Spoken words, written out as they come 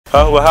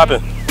Huh? What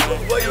happened?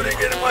 Why you didn't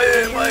get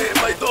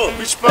my door?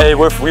 Hey,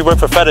 we work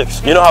for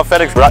FedEx. You know how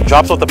FedEx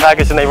drops off the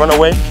package and they run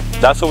away?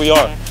 That's who we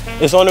are.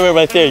 It's on the way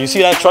right there. You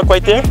see that truck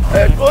right there?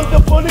 Call the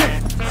police.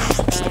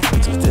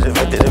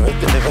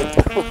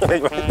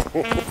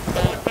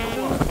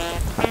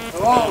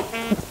 Hello?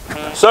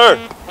 Sir.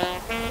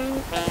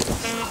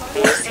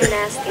 It was too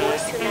nasty. It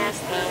was too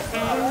nasty.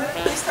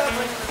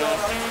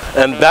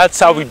 And that's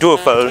how we do it,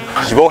 fella.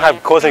 You won't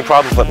have cause any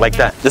problems like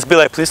that. Just be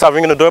like, please stop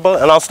ringing the doorbell,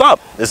 and I'll stop.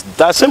 It's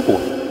that simple.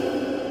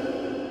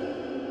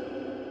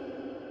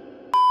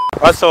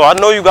 Alright, so I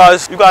know you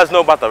guys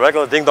know about the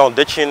regular ding-dong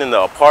ditching in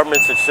the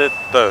apartments and shit,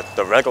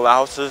 the regular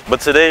houses.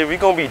 But today, we're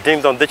gonna be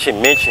ding-dong ditching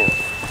mansion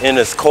in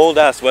this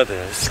cold-ass weather.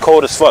 It's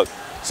cold as fuck.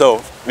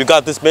 So, we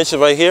got this mansion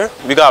right here.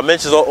 We got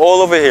mansions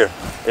all over here.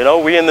 You know,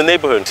 we in the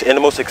neighborhood, in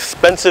the most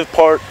expensive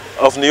part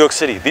of New York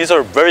City. These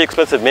are very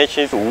expensive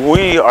mansions.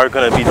 We are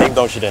gonna be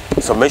ding-dong shit in.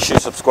 So make sure you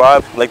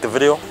subscribe, like the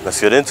video. Let's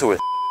get into it.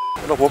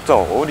 I walked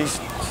down all these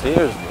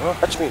stairs, bro.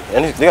 Catch me.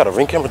 And they got a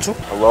ring camera too.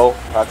 Hello,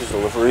 package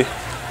delivery.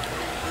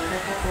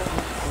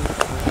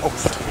 Oh,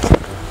 shit.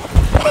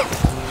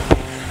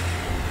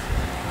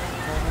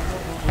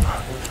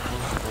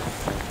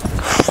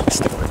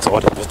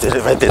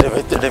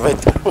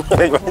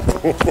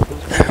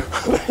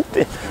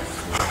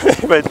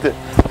 Right there.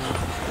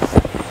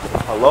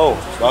 Hello,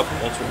 stop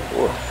answering the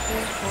door.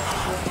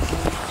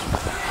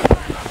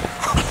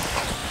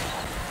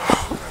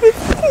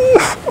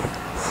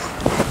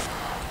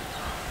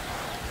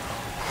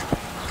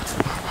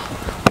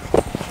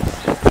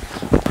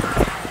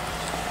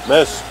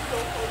 Miss.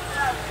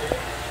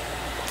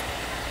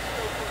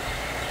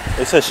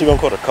 They said she gonna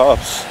call the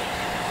cops.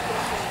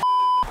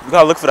 You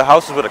gotta look for the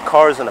houses where the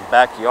car is in the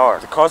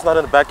backyard. If the car's not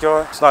in the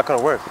backyard, it's not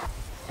gonna work.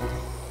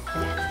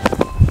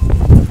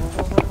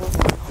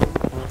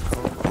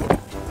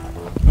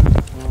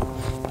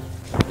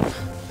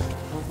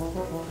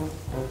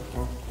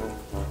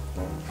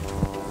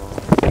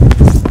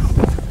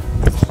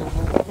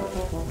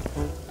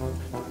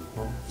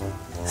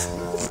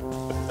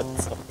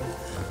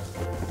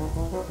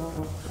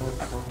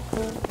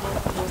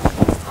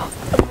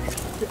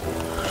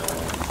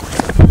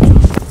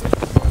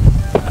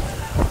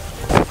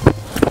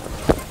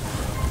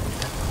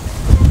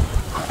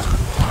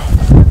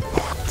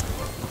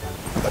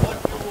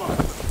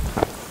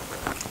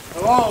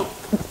 Hello?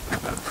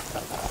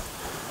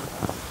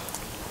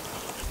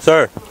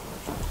 Sir.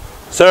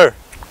 Sir.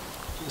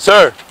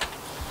 Sir.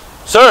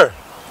 Sir.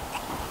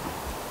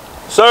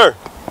 Sir.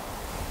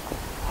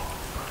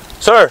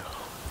 Sir.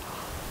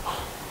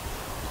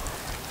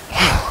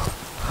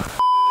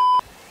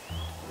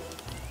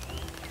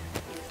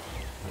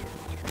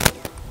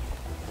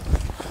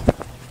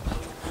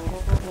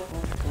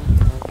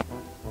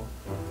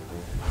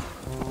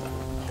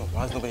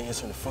 Why is nobody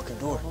answering the fucking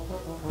door?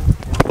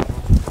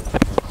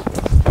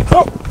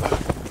 Oh!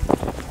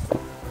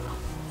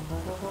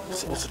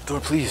 Answer the door,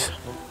 please.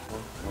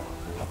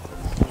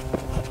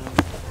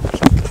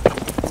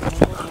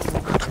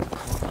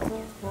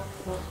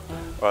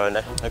 All right,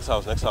 next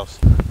house, next house.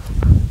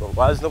 Bro,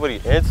 why is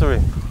nobody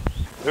answering?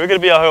 We're gonna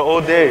be out here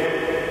all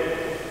day.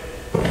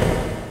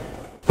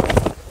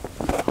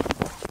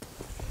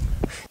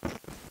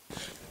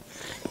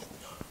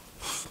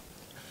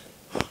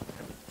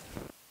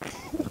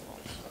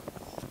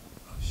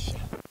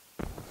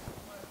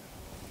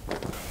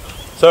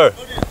 Sir.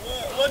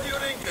 What do you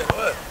ringing?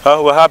 What?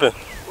 Huh? What happened?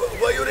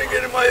 Why you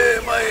ringing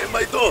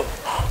my door?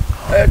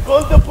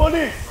 Call the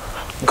police.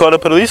 You call the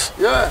police?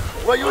 Yeah.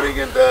 Why you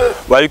ringing the?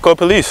 Why you call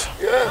police?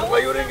 Yeah. Why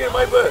you ringing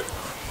my bed?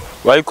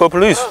 Why you call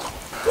police?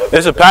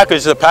 It's a package.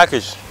 It's a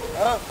package.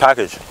 Huh?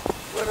 Package.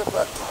 Where the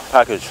package?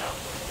 Package.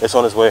 It's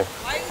on its way.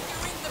 Why did you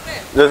ring the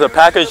bell? There's a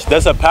package.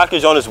 There's a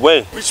package on its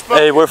way. Which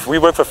Hey, package? we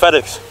work for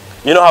FedEx.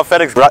 You know how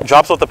FedEx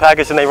drops off the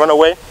package and they run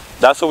away?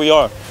 That's who we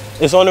are.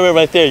 It's on the way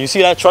right there. You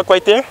see that truck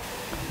right there?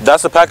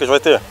 That's the package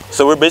right there.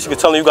 So we're basically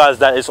telling you guys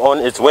that it's on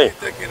its way.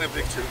 Taking a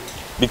picture.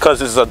 Because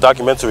this is a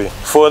documentary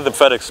for the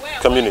FedEx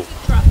community. Where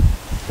is the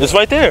truck? It's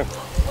right there.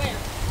 Where?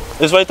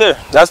 It's right there.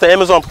 That's the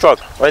Amazon truck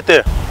right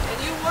there.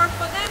 And you work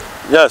for them?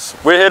 Yes,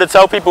 we're here to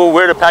tell people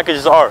where the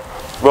packages are.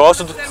 We're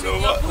also So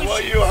why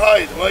you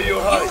hide? Why you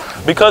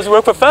hide? because we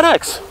work for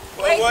FedEx.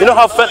 Why You know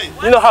how hide?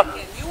 you know how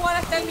You want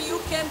to tell me you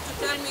came to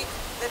tell me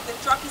that the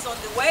truck is on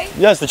the way?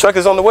 yes, the truck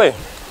is on the way.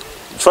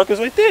 The truck is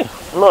right there.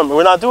 No,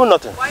 we're not doing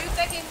nothing. Why are you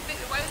taking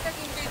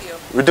video?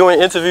 We're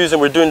doing interviews and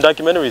we're doing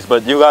documentaries,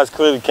 but you guys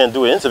clearly can't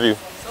do an interview.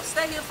 So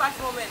stay here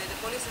 5 more minutes. The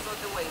police is on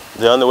the way.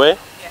 They're on the way?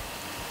 Yeah.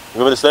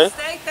 You want me to stay?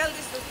 Stay, tell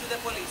this to the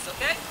police,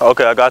 okay?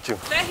 Okay, I got you.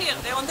 Stay here.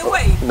 They're on the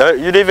way. No,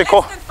 you didn't even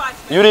call. Less than 5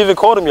 minutes. You didn't even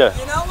call them yet.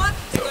 You know what?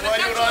 They're gonna why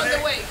catch you you on the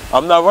running? way.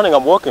 I'm not running.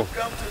 I'm walking.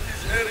 Come to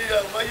this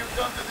area. Why you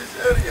come to this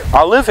area?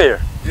 I live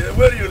here. Yeah,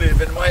 where you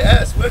live? In my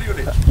ass. Where you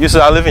live? You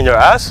said I live in your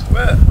ass?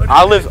 Where? Where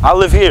I you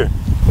live here.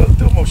 Well,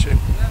 do Moshe.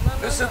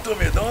 Listen to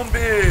me. Don't be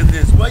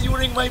this. Why you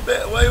ring my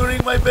bed? Why you ring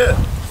my bed?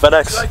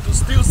 FedEx. Try to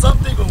steal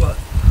something or what?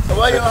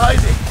 Why you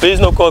hiding? Please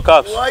no call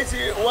cops. Why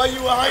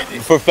you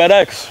hiding? For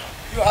FedEx.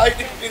 You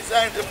hiding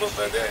inside the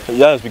buffet.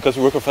 Yes, because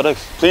we work for FedEx.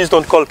 Please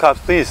don't call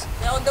cops, please.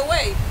 They're on the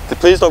way.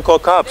 Please don't call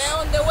cops. They're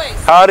on the way.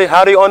 How are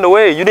they on the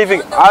way? You didn't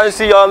even, I didn't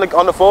see y'all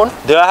on the phone.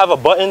 Did I have a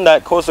button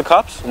that calls the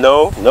cops?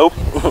 No, nope.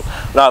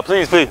 Nah,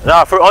 please.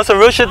 Nah, on some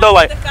real shit though,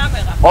 like,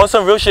 on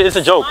some real shit, it's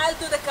a joke. Smile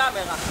to the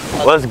camera.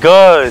 What's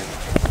good?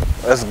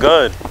 That's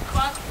good.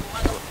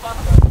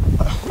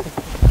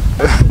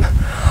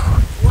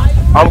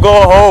 I'm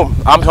going home.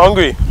 I'm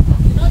hungry.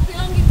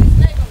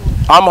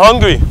 I'm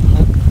hungry.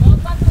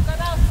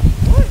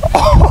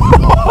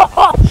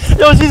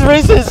 Yo, she's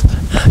racist.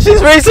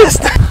 She's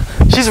racist.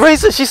 She's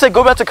racist. She said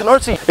go back to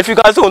Canarsie. If you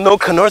guys don't know,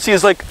 Canarsie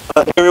is like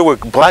an area where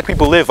black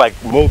people live, like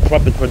more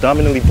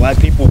predominantly black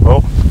people,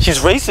 bro. She's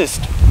racist.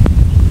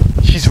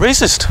 She's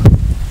racist.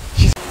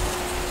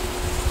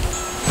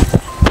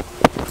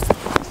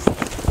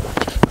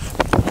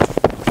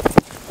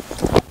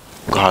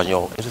 God,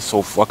 yo, it is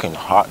so fucking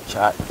hot,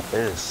 chat. It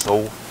is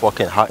so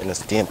fucking hot in this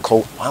damn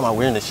coat. Why am I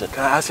wearing this shit?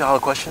 Can I ask y'all a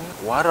question?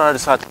 Why did I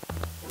decide to...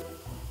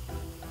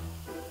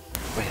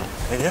 Wait,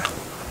 right there?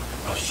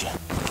 Oh, shit.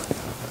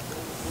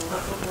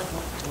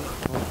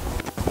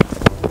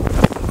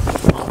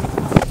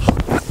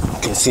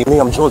 You can see me,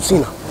 I'm John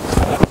Cena.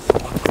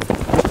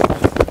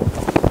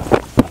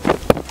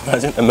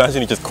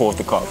 Imagine he just calls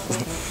the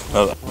cops.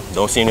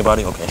 Don't see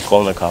anybody? Okay,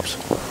 calling the cops.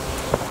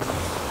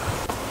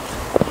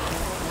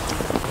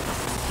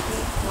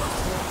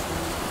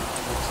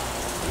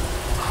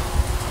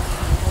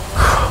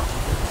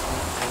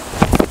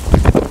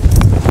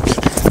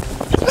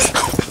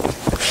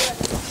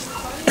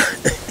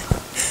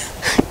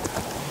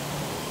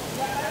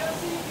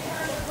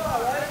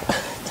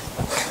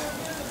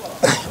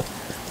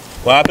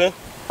 What happened?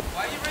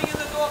 Why are you ringing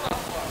the doorbell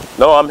for?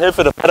 No, I'm here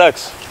for the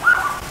FedEx.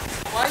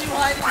 Why are you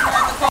hiding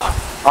behind the car?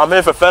 I'm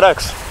here for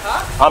FedEx.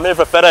 Huh? I'm here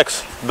for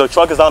FedEx. The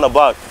truck is down the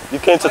block. You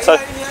came to Why are you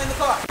hiding behind the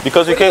car?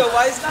 Because we came.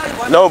 Why is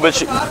that? No, but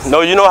you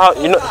know how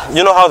you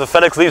know how the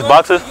FedEx leaves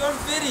boxes. You're on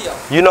video.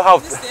 You know how.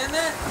 You understand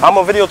that? I'm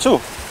on video too.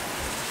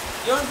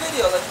 You're on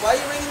video. Like, why are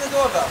you ringing the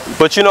doorbell?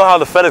 But you know how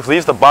the FedEx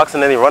leaves the box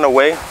and then they run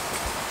away.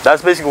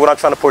 That's basically what I'm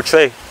trying to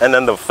portray. And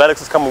then the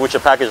FedEx is coming with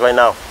your package right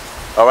now.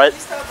 All right.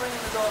 Please stop ringing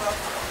the doorbell.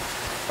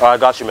 All right, I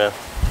got you, man.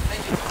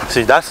 Thank you.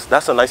 See,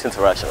 that's a nice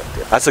interaction right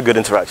there. That's a good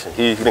interaction.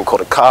 He didn't call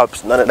the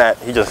cops, none of that.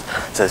 He just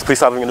says, please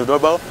stop ringing the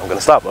doorbell. I'm gonna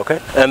stop, okay?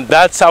 And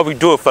that's how we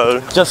do it, fella.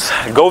 Just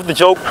go with the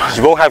joke.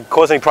 You won't have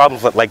cause any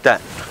problems like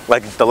that.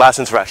 Like the last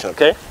interaction,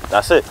 okay?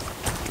 That's it.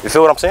 You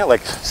feel what I'm saying?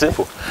 Like,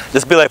 simple.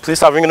 Just be like, please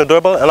stop ringing the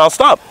doorbell, and I'll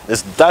stop.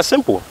 It's that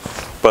simple.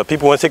 But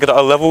people want to take it to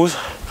other levels.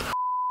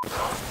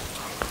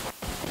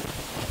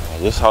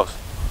 This house.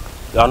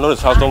 Y'all know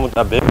this house don't look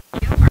that big.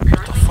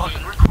 What the fuck?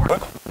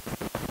 What?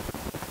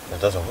 It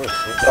doesn't work.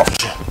 Oh,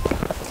 shit.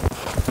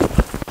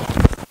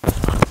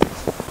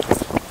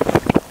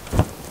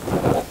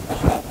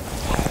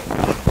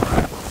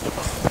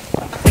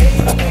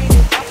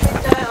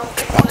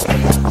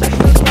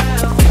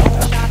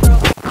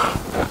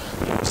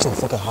 It's so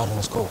fucking hot in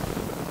this coat.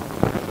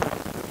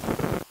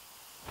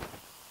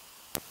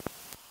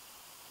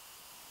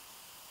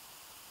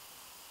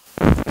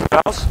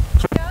 House?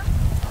 Yeah?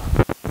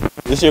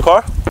 This your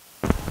car?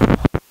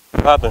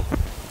 What happened?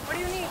 What do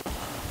you need?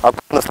 I'll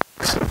come the f***.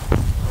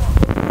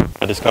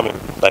 It's coming,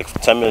 like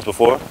 10 minutes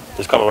before.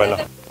 It's coming right now.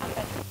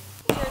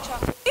 Your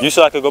truck. You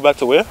said I could go back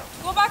to where?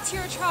 Go back to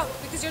your truck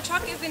because your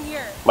truck isn't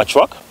here. My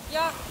truck?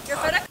 Yeah, your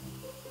FedEx.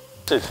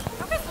 Shit.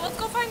 Okay, so let's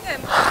go find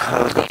him.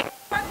 Let's go.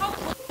 I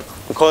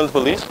We're calling the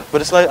police? But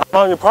it's like,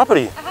 I'm on your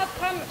property.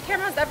 have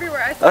cameras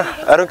everywhere.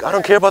 I I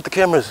don't care about the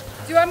cameras.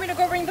 Do you want me to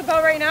go ring the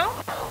bell right now?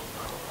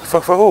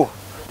 For who?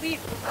 Please.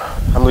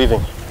 I'm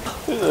leaving.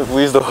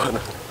 Please don't.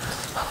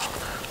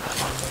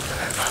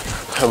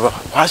 Bro,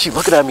 why is she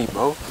looking at me,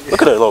 bro?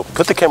 Look at her, look.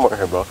 Put the camera on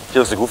her, bro. She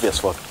looks goofy as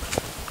fuck.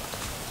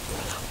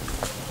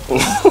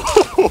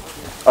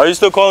 Are you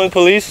still calling the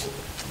police?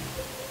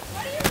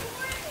 What are you doing?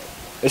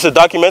 It's a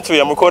documentary.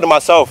 I'm recording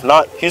myself.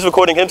 He's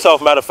recording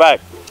himself, matter of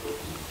fact.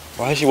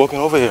 Why is she walking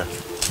over here?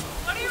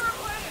 What are you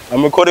recording?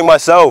 I'm recording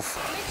myself.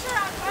 Make sure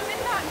I'm in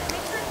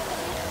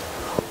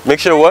that. Make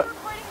sure what?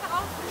 Recording the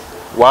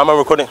house. Why am I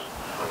recording?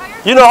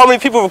 How You know how many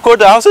people record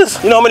the houses?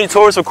 You know how many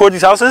tourists record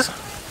these houses?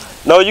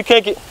 No, you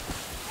can't get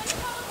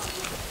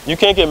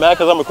mad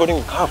because I'm recording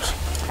the cops.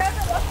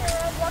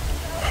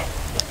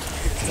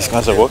 These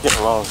guys are walking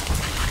around.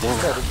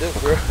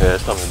 Yeah,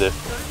 it's coming there.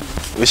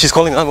 Wait, she's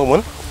calling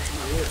 911?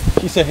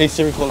 She said, hey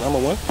Siri, call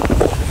 911.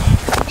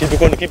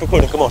 Keep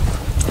recording, come on.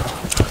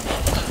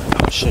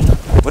 Oh shit.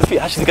 What if he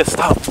actually gets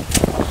stopped?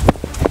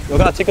 You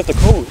gotta take up the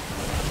code.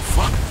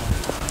 Fuck.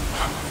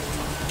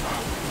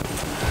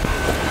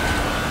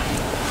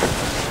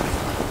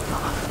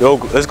 Yo,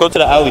 let's go to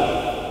the alley.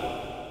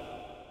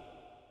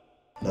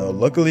 Now,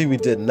 luckily we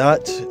did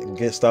not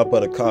get stopped by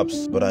the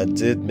cops, but I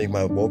did make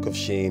my walk of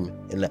shame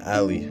in the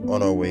alley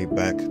on our way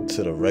back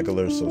to the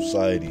regular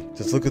society.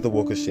 Just look at the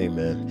walk of shame,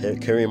 man. Here,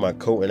 carrying my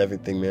coat and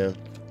everything, man.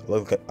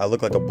 I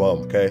look like a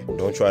bum, okay?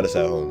 Don't try this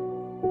at home.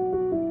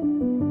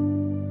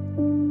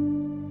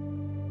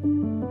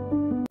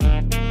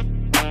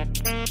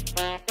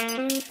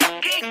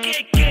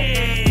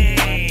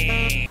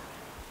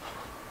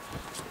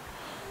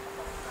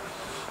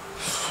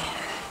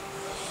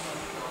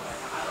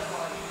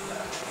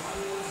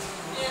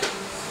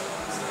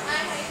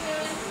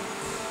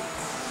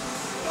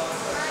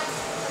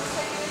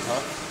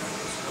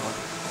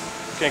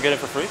 can't get in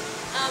for free?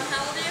 How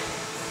old are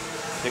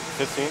you?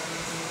 15?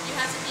 You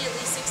have to be at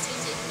least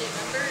 16 so you can be a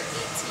member,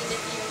 18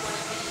 if you want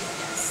to be a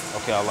guest.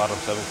 Okay, I'll allow them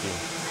 17.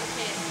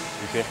 Okay.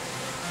 You can't?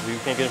 You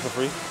can't get in for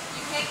free?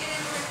 You can't get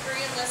in for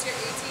free unless you're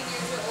 18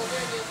 years or older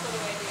and you have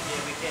photo ID.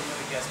 Yeah, we can't do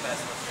a guest pass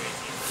unless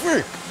you're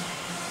 18. Freak!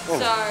 Oh.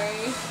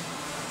 Sorry.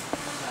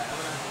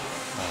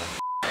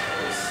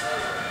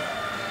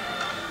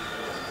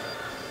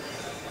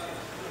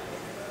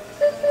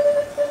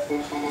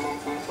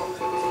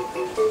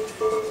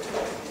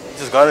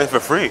 Just got in for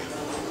free.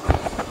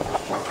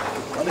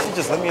 Why did you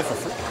just let me in for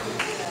free?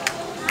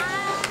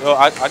 Yo,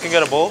 I can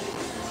get a bowl?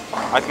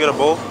 I can get a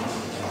bowl?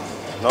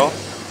 No?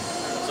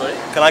 Sorry?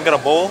 Can I get a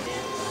bowl?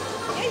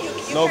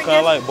 No, can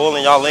I like bowl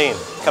in y'all lane?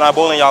 Can I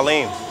bowl in y'all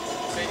lane?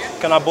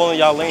 Can I bowl in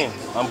y'all lane?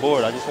 I'm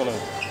bored. I just want to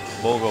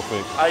bowl real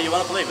quick. You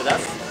want to play with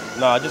us?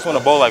 No, I just want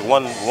to bowl like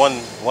one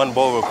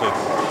bowl real quick.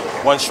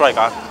 One strike.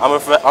 I'm a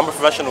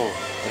professional,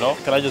 you know?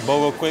 Can I just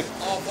bowl real quick?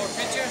 Oh, for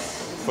picture?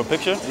 For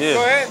picture? Yeah.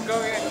 Go ahead, go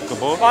ahead. Good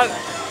bowl? But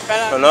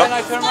Turn up? can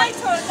I turn my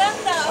turn, them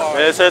now.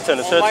 Yeah, it's her turn.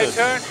 It's her my turn.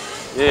 turn?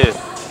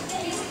 Yeah.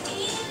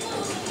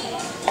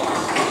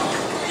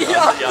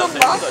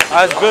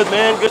 That's good,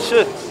 man. Good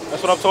shit.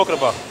 That's what I'm talking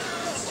about.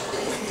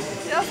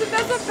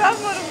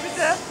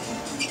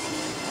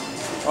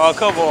 Oh,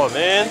 come on,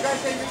 man.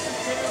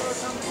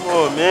 Come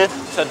on, man.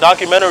 It's a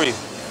documentary.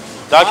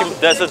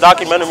 That's a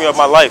documentary of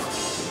my life.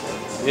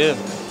 Yeah.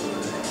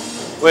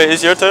 Wait,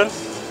 it's your turn?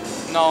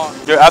 No.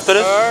 You're after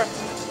this? Her,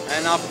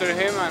 and after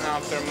him, and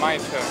after my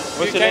turn. What's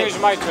You your can name? use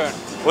my turn.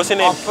 What's your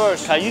name?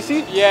 First.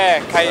 Kaisi?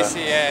 Yeah,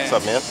 Kaisi, yeah. What's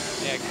up, man?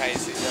 Yeah,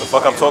 Kaisi. The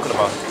fuck I'm talking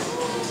about?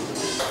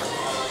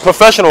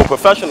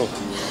 Professional.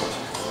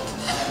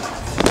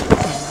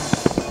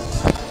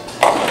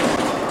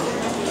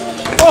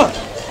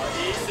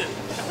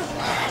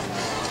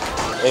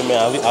 Hey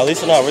man, at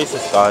least we're not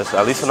racist, guys.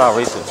 At least we're not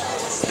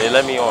racist. They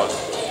let me on.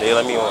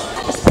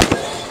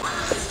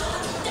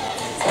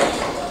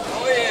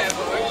 Oh yeah,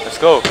 boy. Let's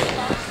go.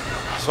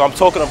 That's what I'm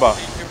talking about.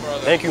 Thank you,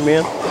 brother. Thank you,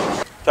 man.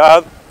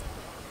 Tab.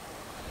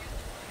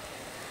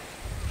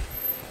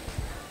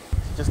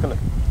 Just gonna.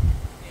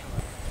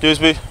 Excuse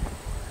me.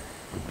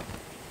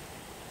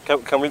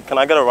 Can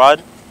I get a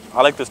ride?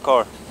 I like this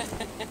car.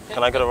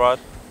 Can I get a ride?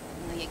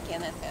 You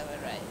cannot have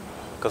a right.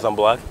 Because I'm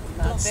black?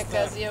 Not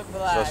because you're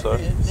black. sorry.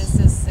 This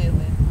is silly.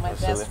 My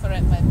That's best silly?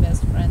 friend, my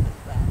best friend is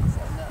black. So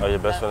no, Oh, your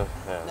best friend?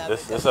 no, Yeah.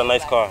 because This is a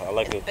nice black. car. I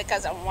like it.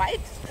 Because I'm white.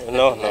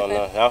 No.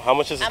 How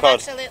much is this car?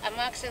 I'm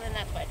actually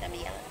not white. I'm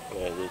yellow.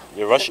 Yeah,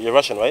 you're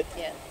Russian, right?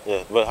 Yeah.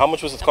 Yeah. But how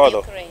much was this I'm car though?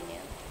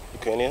 Ukrainian.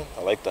 Ukrainian?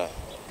 I like that.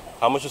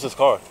 How much was this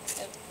car? No,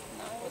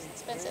 it was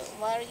expensive.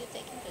 Why are you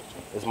taking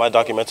pictures? It's my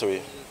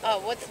documentary. Oh,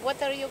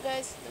 what are you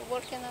guys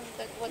working on?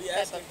 What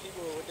type of?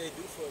 people what they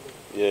do for them.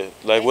 Yeah.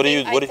 Like, what do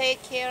you? I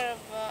take care of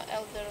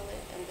elderly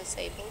and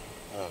disabled,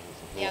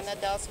 young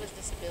adults with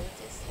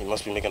disabilities. He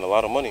must be making a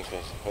lot of money.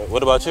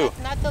 What about you?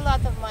 Not a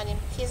lot of money.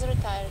 He's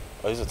retired.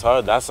 Oh, he's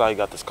retired. That's how he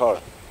got this car.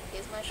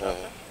 He's my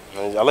chauffeur.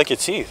 I like your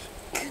teeth.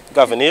 You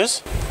got veneers?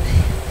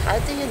 How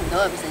do you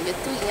know? Because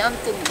you're too young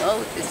to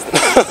know this.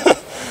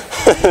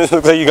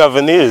 Looks like you got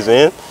veneers,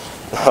 man.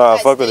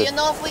 Guys, Fuck do with you it.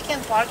 know if we can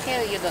park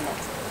here? You don't know.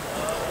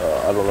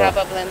 I don't know.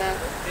 Probably not.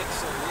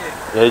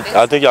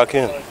 Yeah, I think y'all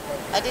can.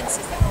 I didn't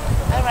see that.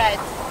 All right.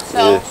 So,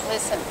 Yeah.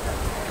 listen.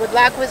 Good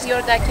luck with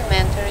your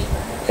documentary.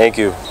 Thank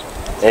you.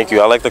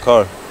 I like the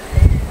car.